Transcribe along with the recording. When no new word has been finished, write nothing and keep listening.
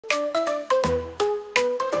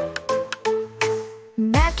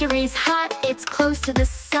Mercury's hot, it's close to the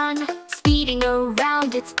sun, speeding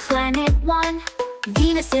around its planet 1.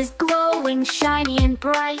 Venus is glowing, shiny and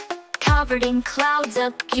bright, covered in clouds,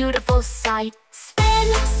 a beautiful sight.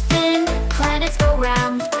 Spin, spin, planets go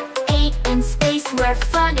round, 8 in space where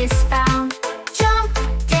fun is found. Jump,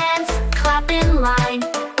 dance, clap in line,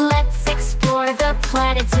 let's explore the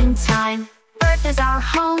planets in time. Earth is our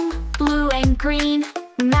home, blue and green,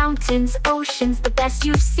 mountains, oceans, the best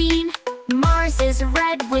you've seen. Mars is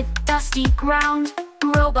red with dusty ground,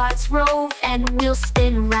 robots rove and wheels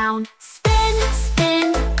spin round. Spin,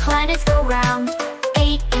 spin, planets go round,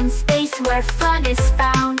 8 in space where fun is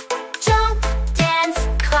found. Jump, dance,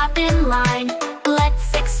 clap in line,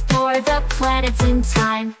 let's explore the planets in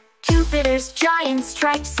time. Jupiter's giant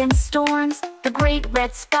stripes and storms, the great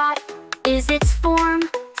red spot is its form.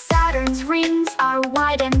 Saturn's rings are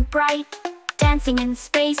wide and bright, dancing in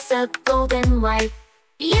space, a golden light.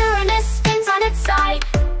 Uranus spins on its side,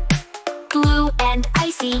 blue and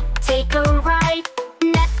icy, take a ride.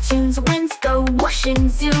 Neptune's winds go whoosh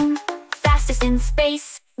and zoom, fastest in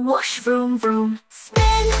space, whoosh vroom vroom.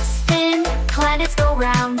 Spin, spin, planets go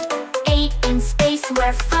round, 8 in space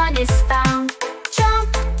where fun is found.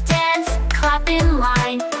 Jump, dance, clap in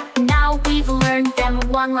line, now we've learned them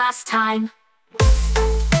one last time.